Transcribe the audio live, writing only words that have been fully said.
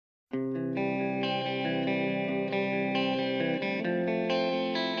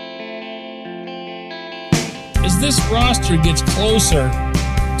this roster gets closer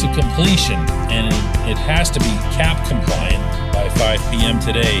to completion, and it has to be cap compliant by 5 p.m.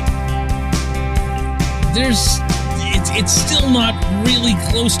 today, it's still not really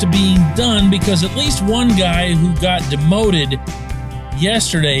close to being done, because at least one guy who got demoted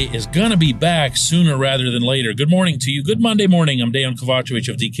yesterday is going to be back sooner rather than later. Good morning to you. Good Monday morning. I'm Dejan Kovacevic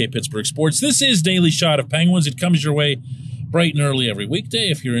of DK Pittsburgh Sports. This is Daily Shot of Penguins. It comes your way bright and early every weekday.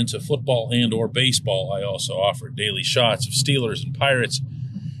 If you're into football and or baseball, I also offer daily shots of Steelers and Pirates,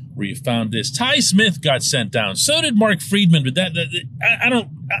 where you found this. Ty Smith got sent down. So did Mark Friedman, but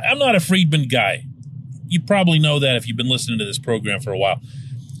I'm not a Friedman guy. You probably know that if you've been listening to this program for a while.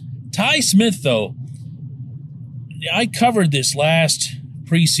 Ty Smith, though, I covered this last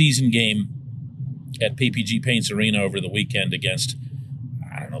preseason game at PPG Paints Arena over the weekend against,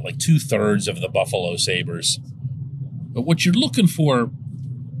 like 2/3 of the Buffalo Sabres. But what you're looking for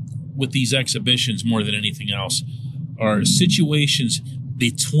with these exhibitions more than anything else are situations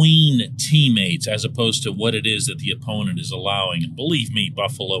between teammates as opposed to what it is that the opponent is allowing. And believe me,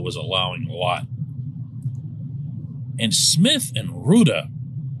 Buffalo was allowing a lot. And Smith and Jan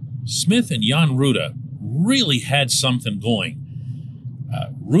Rutta really had something going.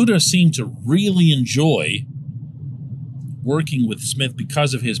 Rutta seemed to really enjoy working with Smith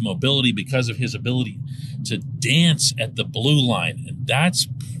because of his mobility, because of his ability to dance at the blue line. And that's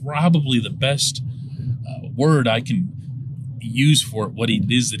probably the best word I can use for what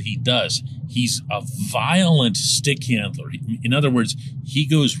it is that he does. He's a violent stick handler. In other words, he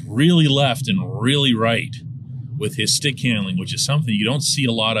goes really left and really right with his stick handling, which is something you don't see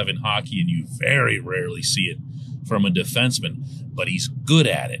a lot of in hockey, and you very rarely see it from a defenseman, but he's good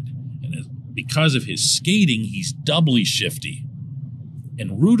at it. And because of his skating, he's doubly shifty. And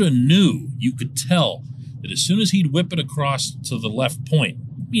Rutta knew, you could tell, that as soon as he'd whip it across to the left point,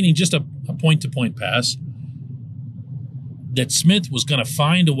 meaning just a point-to-point pass, that Smith was going to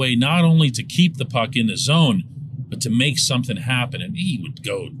find a way not only to keep the puck in the zone, but to make something happen. And he would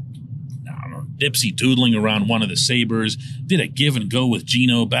go, dipsy doodling around one of the Sabres, did a give and go with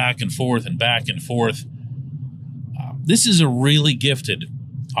Gino back and forth and back and forth. This is a really gifted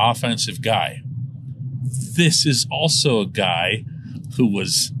offensive guy. This is also a guy who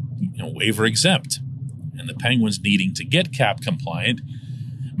was waiver exempt. And the Penguins, needing to get cap compliant,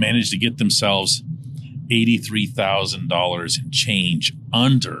 managed to get themselves $83,000 and change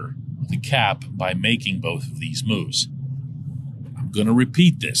under the cap by making both of these moves. I'm going to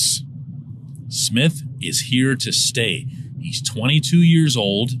repeat this. Smith is here to stay. He's 22 years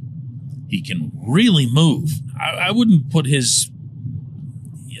old. He can really move. I wouldn't put his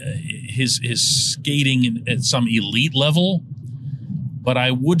skating at some elite level, but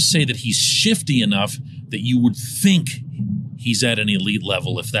I would say that he's shifty enough that you would think he's at an elite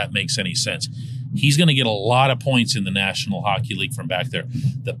level, if that makes any sense. He's going to get a lot of points in the National Hockey League from back there.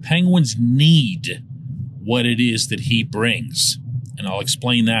 The Penguins need what it is that he brings, and I'll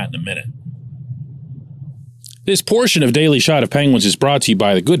explain that in a minute. This portion of Daily Shot of Penguins is brought to you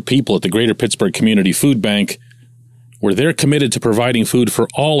by the good people at the Greater Pittsburgh Community Food Bank, where they're committed to providing food for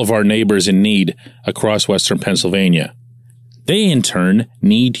all of our neighbors in need across Western Pennsylvania. They, in turn,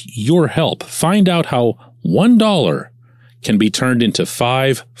 need your help. Find out how $1 can be turned into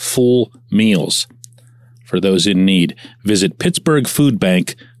 5 full meals for those in need. Visit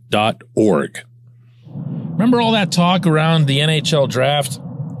pittsburghfoodbank.org. Remember all that talk around the NHL draft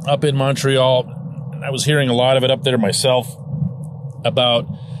up in Montreal? I was hearing a lot of it up there myself about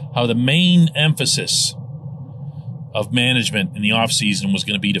how the main emphasis of management in the offseason was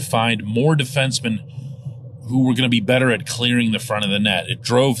going to be to find more defensemen who were going to be better at clearing the front of the net. It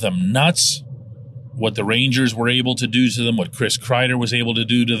drove them nuts, what the Rangers were able to do to them, what Chris Kreider was able to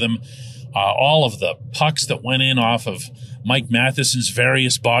do to them, all of the pucks that went in off of Mike Matheson's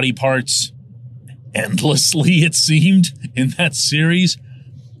various body parts, endlessly, it seemed, in that series.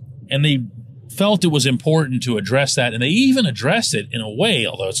 And they felt it was important to address that, and they even addressed it in a way,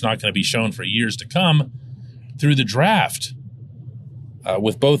 although it's not going to be shown for years to come, through the draft,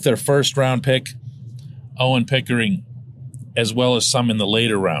 with both their first-round pick, Owen Pickering, as well as some in the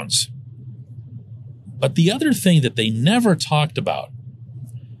later rounds. But the other thing that they never talked about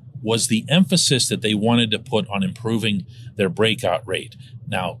was the emphasis that they wanted to put on improving their breakout rate.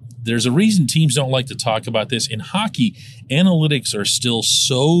 Now, there's a reason teams don't like to talk about this. In hockey, analytics are still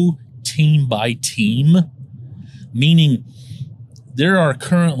so team by team, meaning there are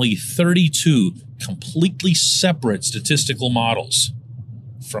currently 32 completely separate statistical models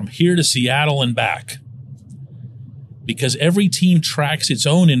from here to Seattle and back, because every team tracks its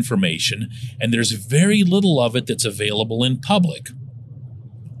own information and there's very little of it that's available in public.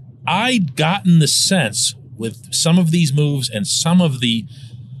 I'd gotten the sense with some of these moves and some of the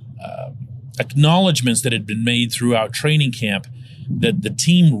acknowledgments that had been made throughout training camp that the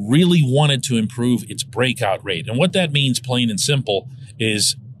team really wanted to improve its breakout rate. And what that means, plain and simple,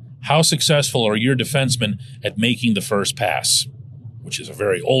 is how successful are your defensemen at making the first pass, which is a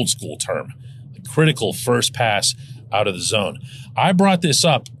very old school term, the critical first pass out of the zone. I brought this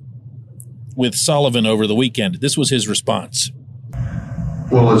up with Sullivan over the weekend. This was his response.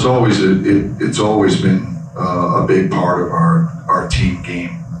 Well, it's always been a big part of our team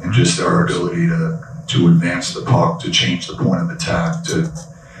game, and just our ability to advance the puck, to change the point of attack,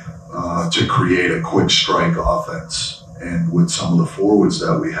 to create a quick strike offense. And with some of the forwards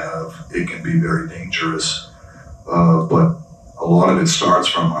that we have, it can be very dangerous. But a lot of it starts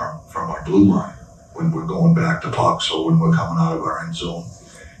from our blue line when we're going back to pucks or when we're coming out of our end zone.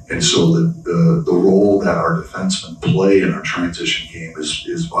 And so the role that our defensemen play in our transition game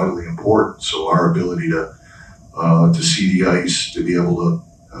is vitally important. So our ability to see the ice, to be able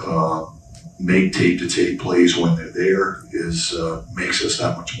to make tape-to-tape plays when they're there makes us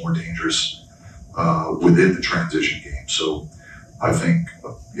that much more dangerous within the transition game. So I think,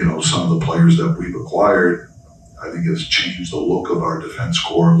 some of the players that we've acquired, I think has changed the look of our defense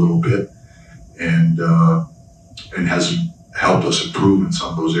core a little bit and has helped us improve in some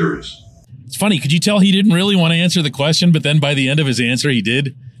of those areas. It's funny. Could you tell he didn't really want to answer the question, but then by the end of his answer, he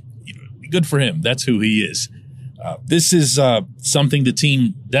did? Good for him. That's who he is. This is something the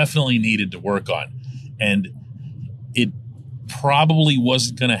team definitely needed to work on. And it probably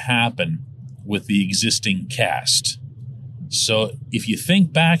wasn't going to happen with the existing cast. So if you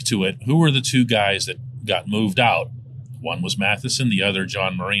think back to it, who were the two guys that got moved out? One was Matheson, the other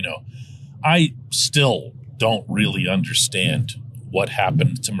John Marino. I still don't really understand what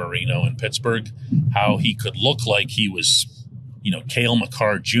happened to Marino in Pittsburgh, how he could look like he was, Cale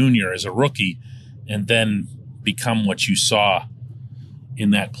Makar Jr. as a rookie and then become what you saw in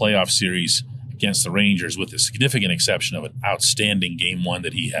that playoff series against the Rangers, with the significant exception of an outstanding game one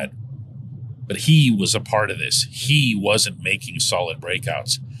that he had. But he was a part of this. He wasn't making solid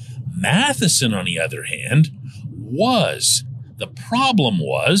breakouts. Matheson, on the other hand, was. The problem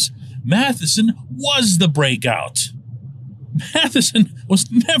was Matheson was the breakout. Matheson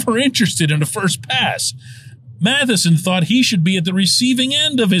was never interested in a first pass. Matheson thought he should be at the receiving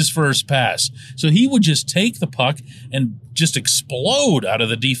end of his first pass. So he would just take the puck and just explode out of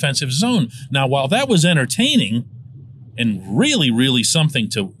the defensive zone. Now, while that was entertaining and really, really something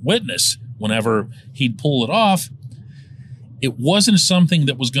to witness whenever he'd pull it off, it wasn't something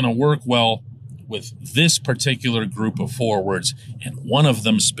that was going to work well with this particular group of forwards, and one of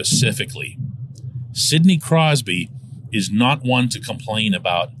them specifically. Sidney Crosby is not one to complain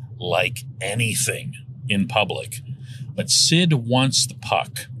about like anything in public, but Sid wants the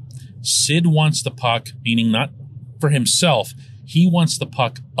puck. Sid wants the puck, meaning not for himself. He wants the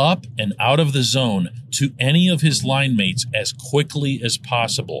puck up and out of the zone to any of his line mates as quickly as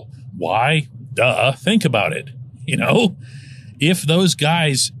possible. Why? Duh. Think about it. If those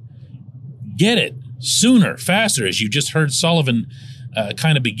guys get it sooner, faster, as you just heard Sullivan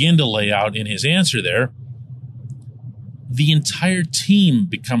kind of begin to lay out in his answer there, the entire team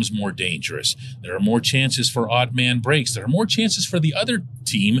becomes more dangerous. There are more chances for odd man breaks. There are more chances for the other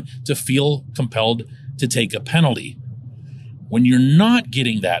team to feel compelled to take a penalty. When you're not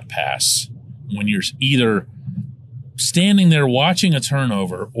getting that pass, when you're either standing there watching a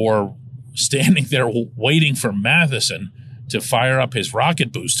turnover or standing there waiting for Matheson to fire up his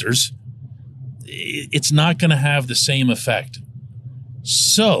rocket boosters, it's not going to have the same effect.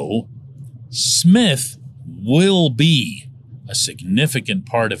 So Smith will be a significant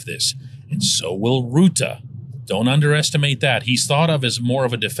part of this, and so will Ruta. Don't underestimate that. He's thought of as more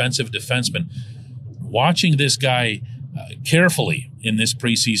of a defensive defenseman. Watching this guy carefully in this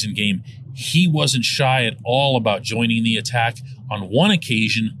preseason game, he wasn't shy at all about joining the attack. On one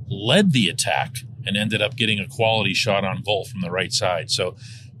occasion, led the attack and ended up getting a quality shot on goal from the right side. So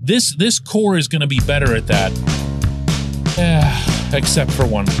this core is going to be better at that, except for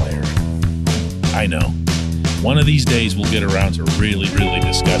one player. I know. One of these days we'll get around to really, really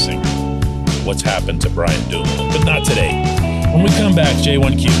discussing what's happened to Brian Dumoulin, but not today. When we come back,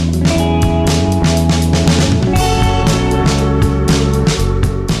 J1Q.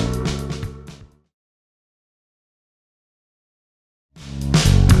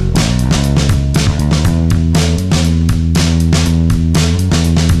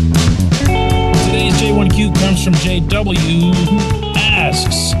 From JW, who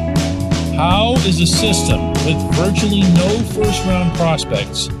asks, how is a system with virtually no first-round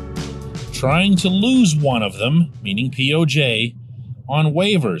prospects trying to lose one of them, meaning POJ, on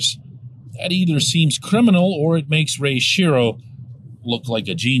waivers? That either seems criminal or it makes Ray Shero look like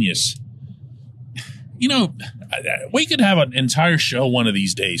a genius. You know, we could have an entire show one of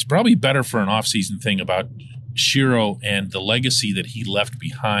these days, probably better for an off-season thing, about Shero and the legacy that he left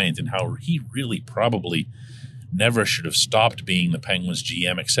behind and how he really probably never should have stopped being the Penguins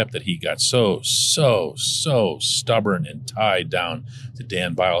GM, except that he got so stubborn and tied down to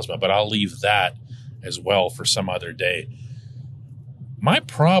Dan Bylsma. But I'll leave that as well for some other day. My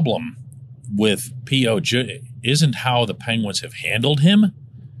problem with POJ isn't how the Penguins have handled him.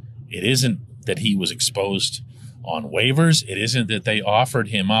 It isn't that he was exposed on waivers. It isn't that they offered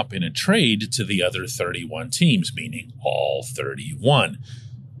him up in a trade to the other 31 teams, meaning all 31.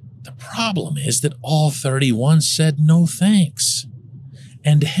 The problem is that all 31 said no thanks.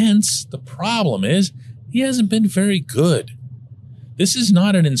 And hence, the problem is he hasn't been very good. This is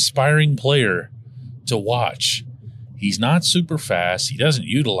not an inspiring player to watch. He's not super fast. He doesn't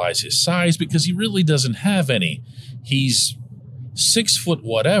utilize his size because he really doesn't have any. He's 6 foot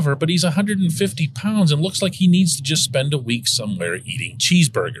whatever, but he's 150 pounds and looks like he needs to just spend a week somewhere eating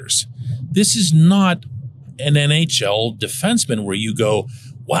cheeseburgers. This is not an NHL defenseman where you go,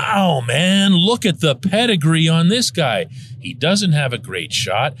 wow, man, look at the pedigree on this guy. He doesn't have a great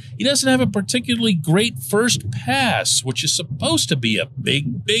shot. He doesn't have a particularly great first pass, which is supposed to be a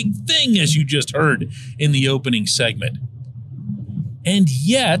big thing, as you just heard in the opening segment. And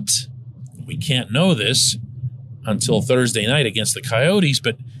yet, we can't know this until Thursday night against the Coyotes,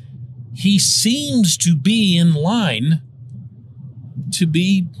 but he seems to be in line to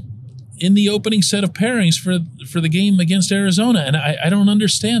be in the opening set of pairings for the game against Arizona, and I don't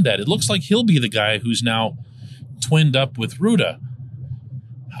understand that. It looks like he'll be the guy who's now twinned up with Ruda.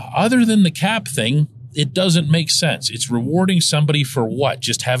 Other than the cap thing, it doesn't make sense. It's rewarding somebody for what?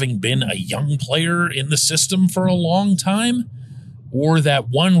 Just having been a young player in the system for a long time? Or that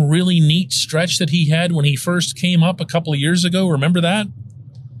one really neat stretch that he had when he first came up a couple of years ago? Remember that?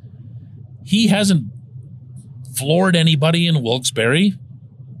 He hasn't floored anybody in Wilkes-Barre.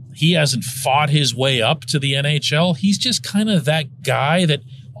 He hasn't fought his way up to the NHL. He's just kind of that guy that,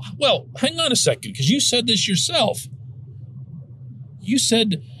 well, hang on a second, because you said this yourself. You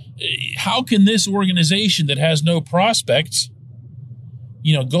said, how can this organization that has no prospects,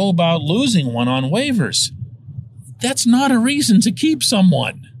 go about losing one on waivers? That's not a reason to keep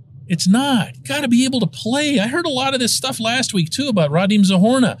someone. It's not. Got to be able to play. I heard a lot of this stuff last week, too, about Radim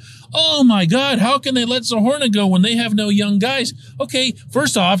Zohorna. Oh, my God, how can they let Zohorna go when they have no young guys? Okay,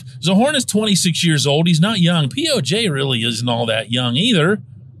 first off, Zohorna's 26 years old. He's not young. POJ really isn't all that young either.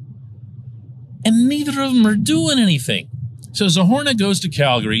 And neither of them are doing anything. So Zohorna goes to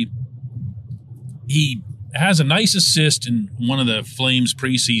Calgary. He has a nice assist in one of the Flames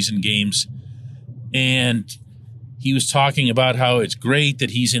preseason games. And he was talking about how it's great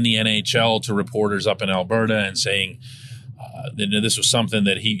that he's in the NHL to reporters up in Alberta and saying that this was something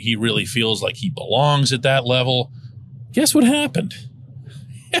that he really feels like he belongs at that level. Guess what happened?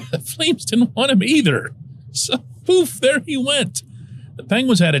 Yeah, the Flames didn't want him either. So, poof, there he went. The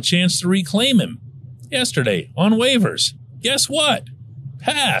Penguins had a chance to reclaim him yesterday on waivers. Guess what?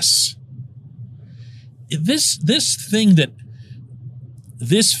 Pass. This thing that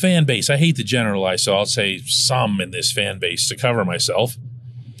this fan base, I hate to generalize, so I'll say some in this fan base to cover myself,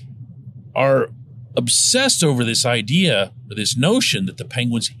 are obsessed over this idea, this notion that the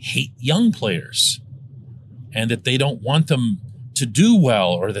Penguins hate young players and that they don't want them to do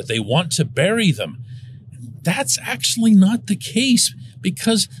well or that they want to bury them. That's actually not the case,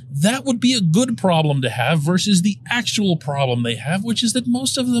 because that would be a good problem to have versus the actual problem they have, which is that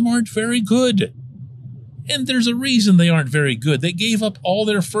most of them aren't very good. And there's a reason they aren't very good. They gave up all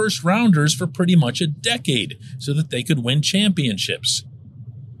their first rounders for pretty much a decade so that they could win championships.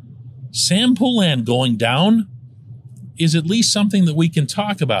 Sam Poulin going down is at least something that we can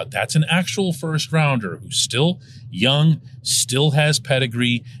talk about. That's an actual first rounder who's still young, still has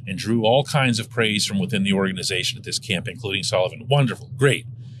pedigree, and drew all kinds of praise from within the organization at this camp, including Sullivan. Wonderful, great.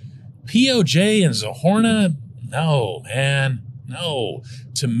 POJ and Zohorna, no, man, no.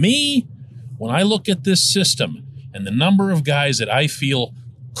 To me, when I look at this system and the number of guys that I feel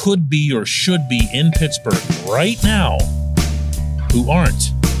could be or should be in Pittsburgh right now who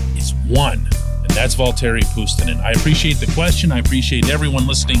aren't, is one, and that's Valtteri Puustinen. I appreciate the question. I appreciate everyone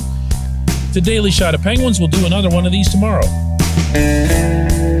listening to Daily Shot of Penguins. We'll do another one of these tomorrow.